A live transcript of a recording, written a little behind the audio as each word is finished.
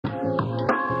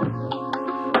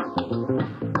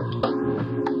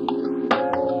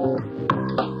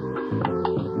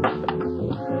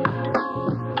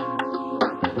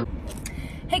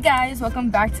guys, welcome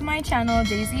back to my channel.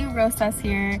 Daisy Rosas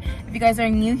here. If you guys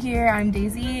are new here, I'm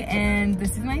Daisy and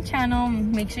this is my channel.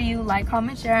 Make sure you like,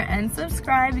 comment, share, and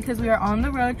subscribe because we are on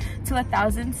the road to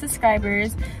 1,000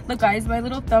 subscribers. Look guys, my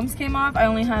little thumbs came off. I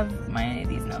only have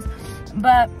these nails.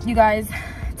 But you guys,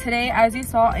 today, as you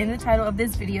saw in the title of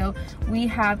this video, we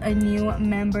have a new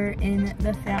member in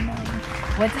the family.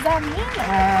 What does that mean?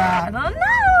 I don't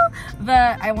know.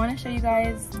 But I want to show you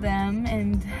guys them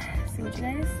and see what you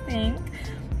guys think.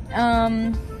 Okay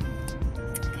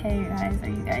guys, are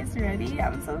you guys ready?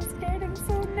 I'm so scared, I'm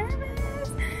so nervous.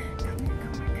 Come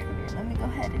here. Let me go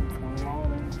ahead and pull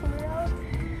it out.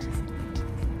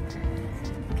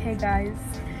 Okay guys,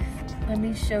 let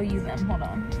me show you them. Hold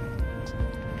on.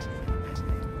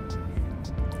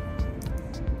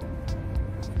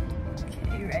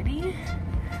 Okay, ready?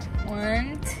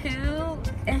 1, 2,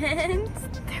 and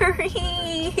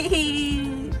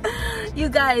 3. You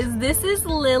guys, this is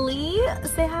Lily.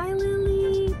 Say hi,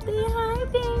 Lily. Say hi,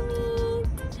 baby.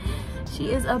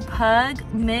 She is a pug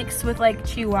mixed with like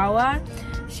Chihuahua.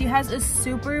 She has a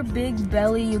super big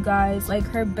belly, you guys. Like,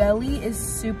 her belly is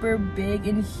super big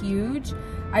and huge.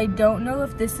 I don't know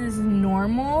if this is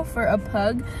normal for a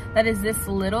pug that is this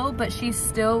little, but she's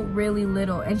still really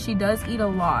little and she does eat a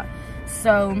lot.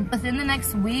 So within the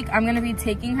next week, I'm gonna be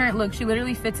taking her. Look, she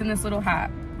literally fits in this little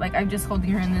hat. Like, I'm just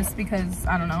holding her in this because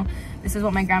I don't know, this is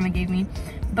what my grandma gave me.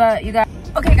 But you guys,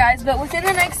 okay guys, but within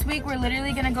the next week, we're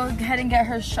literally gonna go ahead and get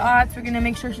her shots. We're gonna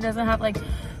make sure she doesn't have like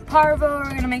parvo.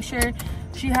 We're gonna make sure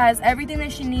she has everything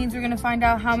that she needs. We're gonna find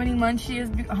out how many months she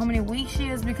is, how many weeks she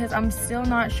is, because I'm still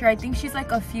not sure. I think she's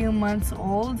like a few months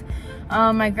old.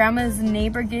 My grandma's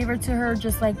neighbor gave her to her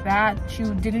just like that. She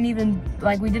didn't even,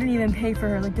 like, we didn't even pay for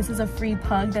her. Like, this is a free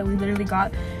pug that we literally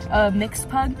got, a mixed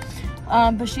pug.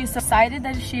 But she's so excited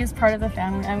that she is part of the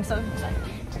family. I'm so excited.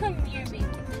 Come here, baby.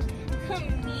 Come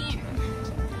here.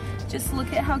 Just look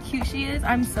at how cute she is.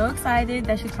 I'm so excited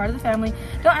that she's part of the family.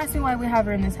 Don't ask me why we have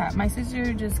her in this hat. My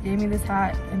sister just gave me this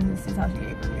hat and this is how she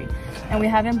gave it to me. And we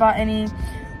haven't bought any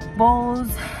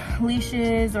bowls,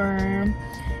 leashes, or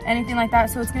anything like that.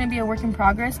 So it's gonna be a work in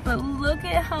progress. But look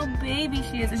at how baby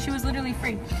she is. And she was literally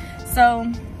free.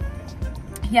 So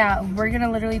yeah, we're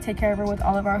gonna literally take care of her with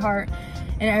all of our heart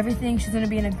and everything. She's gonna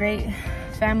be in a great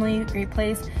family, great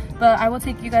place. But I will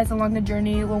take you guys along the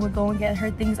journey when we go and get her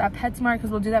things at PetSmart,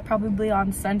 because we'll do that probably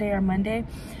on Sunday or Monday,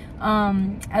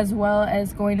 as well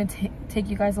as going to take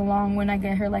you guys along when I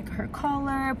get her like her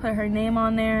collar, put her name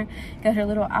on there, get her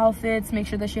little outfits, make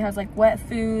sure that she has like wet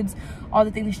foods, all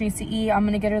the things that she needs to eat. I'm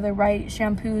gonna get her the right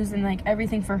shampoos and like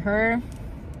everything for her.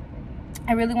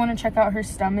 I really want to check out her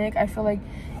stomach. I feel like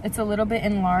it's a little bit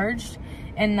enlarged,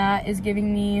 and that is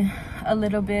giving me a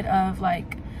little bit of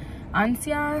like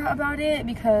ansia about it,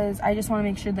 because I just want to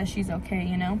make sure that she's okay,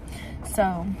 you know.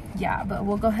 So yeah, but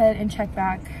we'll go ahead and check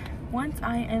back once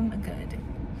I am good.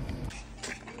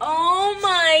 Oh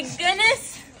my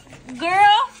goodness,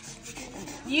 girl,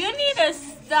 you need to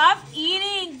stop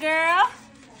eating, girl.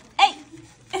 Hey.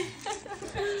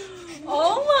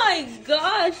 Oh my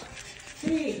gosh,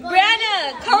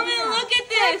 Brianna, come and look at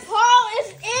this. Paul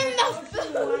is in the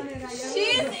food.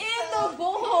 She's in the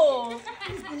bowl.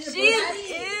 She's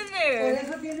in there.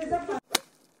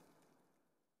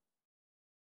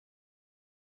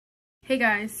 Hey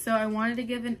guys, so I wanted to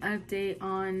give an update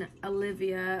on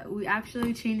Olivia. We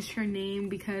actually changed her name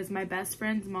because my best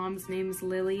friend's mom's name is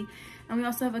Lily, and we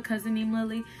also have a cousin named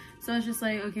Lily. So I was just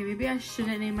like, okay, maybe I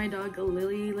shouldn't name my dog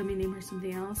Lily. Let me name her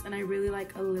something else. And I really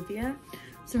like Olivia.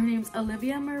 So her name's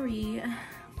Olivia Marie,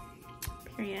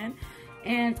 period.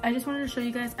 And I just wanted to show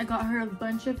you guys, I got her a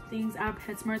bunch of things at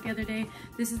PetSmart the other day.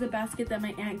 This is the basket that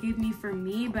my aunt gave me for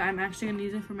me, but I'm actually gonna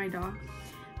use it for my dog.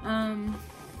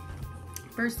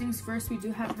 First things first, we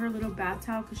do have her little bath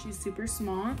towel because she's super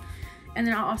small. And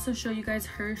then I'll also show you guys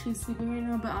her. She's sleeping right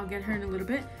now, but I'll get her in a little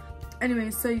bit.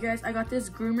 Anyways, so you guys, I got this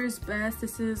Groomer's Best.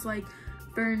 This is like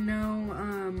for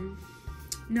no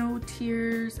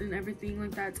tears and everything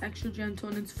like that. It's extra gentle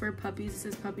and it's for puppies. This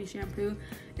is puppy shampoo.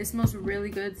 It smells really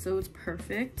good, so it's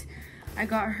perfect. I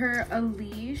got her a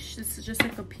leash. This is just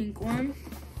like a pink one.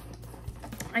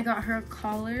 I got her a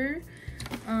collar.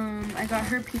 I got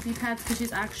her pee-pee pads because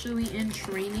she's actually in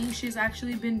training. She's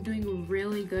actually been doing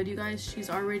really good, you guys. She's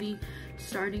already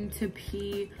starting to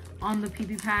pee on the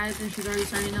pee-pee pads, and she's already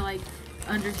starting to like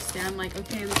understand, like,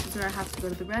 okay, this is where I have to go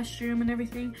to the restroom and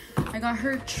everything. I got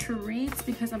her treats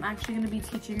because I'm actually going to be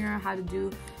teaching her how to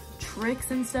do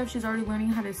tricks and stuff. She's already learning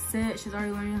how to sit. She's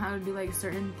already learning how to do like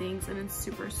certain things, and it's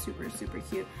super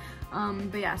cute.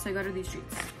 But yeah, so I got her these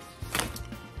treats.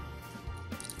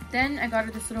 Then I got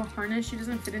her this little harness. She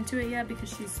doesn't fit into it yet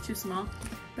because she's too small,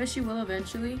 but she will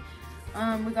eventually.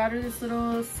 We got her this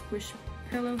little squish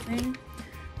pillow thing.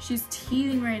 She's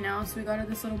teething right now, so we got her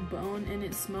this little bone, and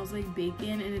it smells like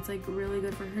bacon, and it's like really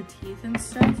good for her teeth and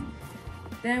stuff.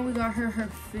 Then we got her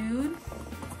food,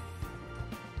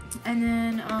 and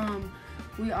then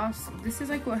we also, this is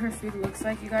like what her food looks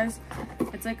like, you guys.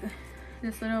 It's like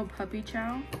this little puppy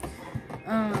chow.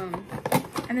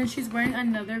 And then she's wearing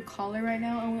another collar right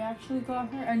now, and we actually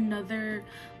got her another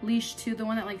leash too, the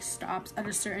one that like stops at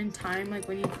a certain time, like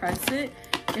when you press it.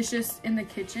 It's just in the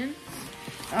kitchen.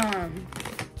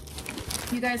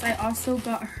 You guys, I also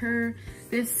got her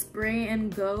this spray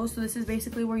and go. So this is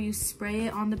basically where you spray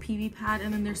it on the PB pad,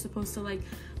 and then they're supposed to like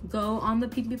go on the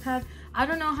PB pad. I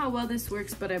don't know how well this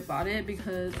works, but I bought it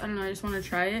because I don't know, I just want to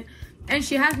try it. And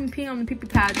she has been peeing on the PB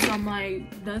pad, so I'm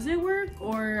like, does it work,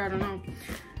 or I don't know.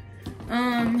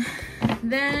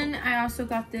 Then I also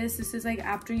got this. This is like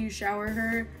after you shower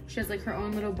her, she has like her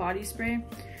own little body spray,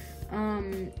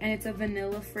 and it's a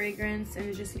vanilla fragrance, and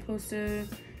it's just supposed to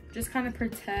just kind of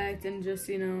protect and just,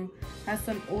 you know, has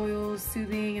some oils,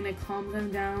 soothing, and it calms them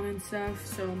down and stuff.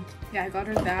 So yeah, I got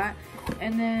her that.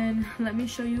 And then let me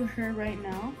show you her right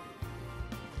now.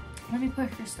 Let me put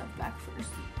her stuff back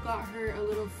first. Got her a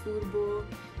little food bowl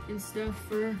and stuff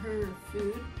for her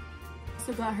food.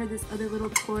 Also got her this other little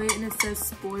toy, and it says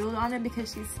spoiled on it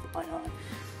because she's spoiled.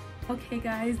 Okay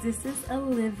guys, this is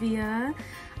Olivia.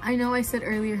 I know I said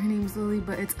earlier her name's Lily,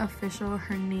 but it's official.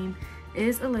 Her name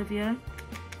is Olivia.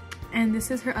 And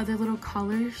this is her other little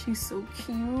collar. She's so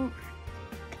cute.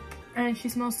 And she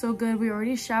smells so good. We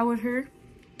already showered her.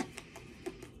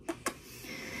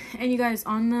 And you guys,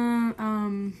 on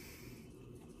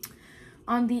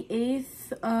the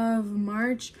 8th of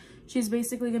March, she's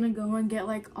basically gonna go and get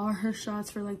like all her shots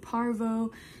for like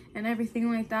parvo and everything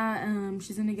like that.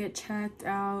 She's gonna get checked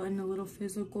out and a little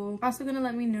physical. Also gonna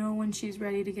let me know when she's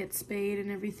ready to get spayed and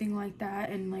everything like that,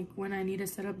 and like when I need to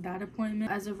set up that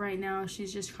appointment. As of right now,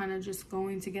 she's just kind of just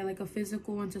going to get like a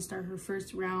physical and to start her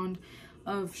first round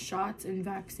of shots and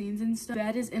vaccines and stuff.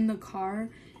 Bed is in the car,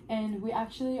 and we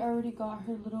actually already got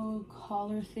her little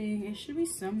collar thing. It should be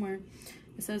somewhere.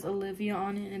 It says Olivia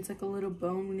on it, and it's like a little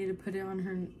bone. We need to put it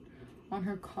on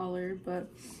her collar. But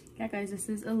yeah guys, this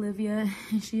is Olivia.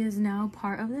 She is now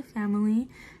part of the family.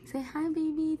 Say hi,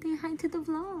 baby. Say hi to the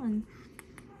vlog.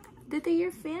 That they're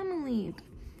your family.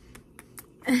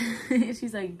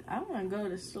 She's like, I want to go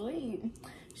to sleep.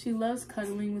 She loves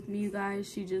cuddling with me, you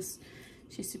guys. She's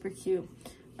super cute.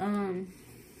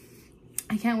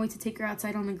 I can't wait to take her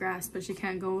outside on the grass, but she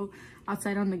can't go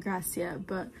outside on the grass yet.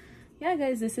 But yeah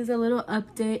guys, this is a little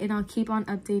update, and I'll keep on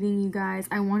updating you guys.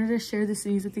 I wanted to share this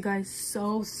news with you guys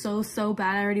so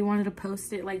bad. I already wanted to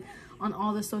post it like on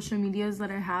all the social medias that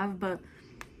I have, but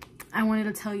I wanted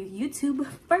to tell you YouTube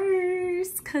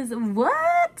first, because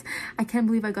what? I can't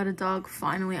believe I got a dog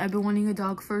finally. I've been wanting a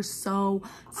dog for so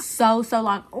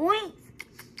long. Oink!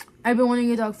 I've been wanting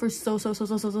a dog for so long.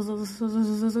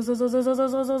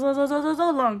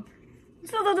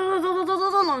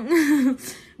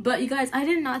 But you guys, I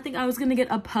did not think I was gonna get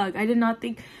a pug. I did not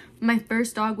think my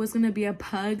first dog was gonna be a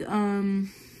pug.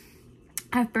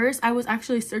 At first I was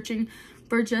actually searching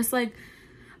for just like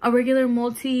a regular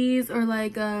Maltese or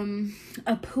like a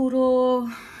poodle,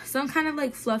 some kind of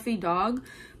like fluffy dog.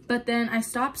 But then I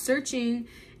stopped searching,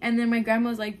 and then my grandma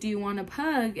was like, do you want a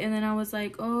pug? And then I was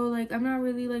like, oh, like I'm not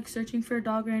really like searching for a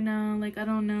dog right now, like I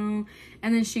don't know.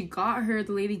 And then she got her,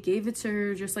 the lady gave it to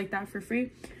her just like that for free.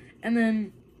 And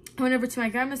then I went over to my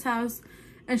grandma's house,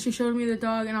 and she showed me the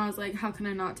dog, and I was like, how can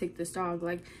I not take this dog?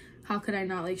 Like, how could I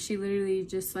not? Like, she literally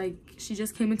just like, she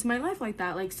just came into my life like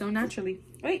that, like so naturally.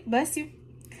 Wait, bless you.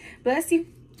 Bless you.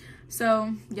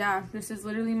 So yeah, this is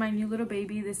literally my new little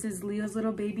baby. This is Leo's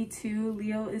little baby too.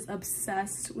 Leo is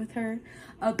obsessed with her.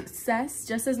 Obsessed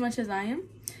just as much as I am.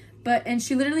 And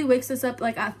she literally wakes us up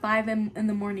like at 5 in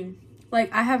the morning.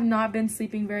 Like, I have not been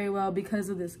sleeping very well because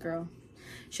of this girl.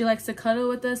 She likes to cuddle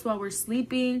with us while we're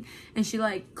sleeping, and she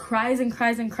like cries and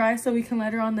cries and cries so we can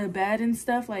let her on the bed and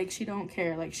stuff. Like, she don't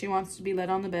care. Like, she wants to be let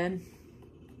on the bed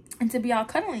and to be all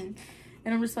cuddling.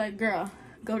 And I'm just like, girl,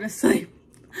 go to sleep.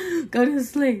 Go to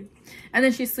sleep. And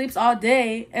then she sleeps all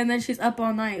day, and then she's up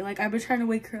all night. Like, I've been trying to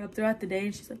wake her up throughout the day,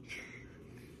 and she's like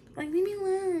leave me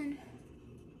alone.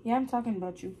 Yeah, I'm talking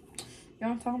about you. Yeah,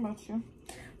 I'm talking about you.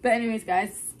 But anyways,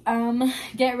 guys,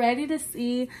 get ready to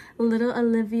see little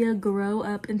Olivia grow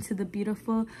up into the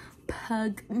beautiful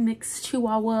pug mixed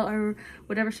chihuahua or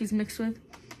whatever she's mixed with.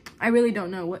 I really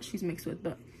don't know what she's mixed with,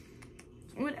 but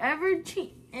whatever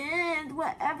she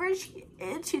is,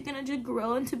 she's gonna just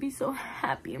grow into be so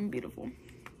happy and beautiful.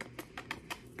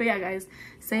 But yeah guys,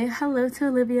 say hello to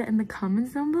Olivia in the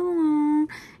comments down below,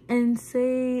 and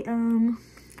say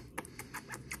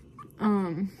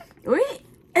Wait.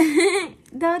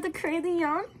 That was the crazy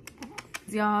yawn.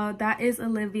 Y'all, that is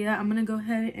Olivia. I'm gonna go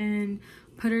ahead and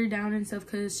put her down and stuff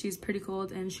because she's pretty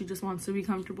cold and she just wants to be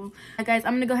comfortable. Guys,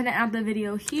 I'm gonna go ahead and end the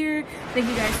video here. Thank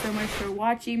you guys so much for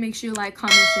watching. Make sure you like,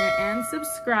 comment, share, and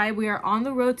subscribe. We are on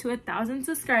the road to 1,000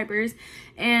 subscribers,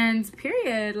 and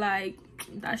period. Like,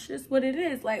 that's just what it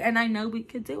is. Like, and I know we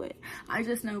could do it. I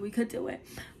just know we could do it.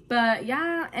 But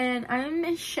yeah, and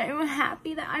I'm so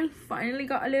happy that I finally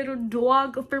got a little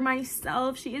dog for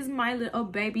myself. She is my little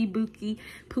baby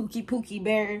Pookie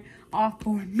Bear all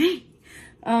for me.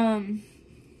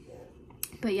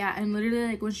 But yeah, and literally,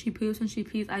 like, when she poops, when she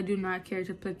pees, I do not care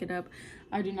to pick it up.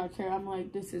 I do not care. I'm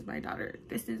like, this is my daughter.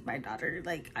 This is my daughter.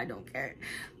 Like, I don't care.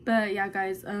 But yeah,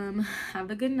 guys, have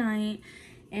a good night,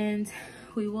 and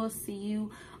we will see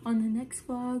you on the next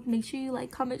vlog. Make sure you like,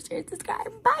 comment, share,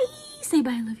 subscribe. Bye. Say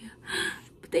bye, Olivia.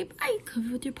 Say bye.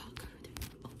 Cover with your paw.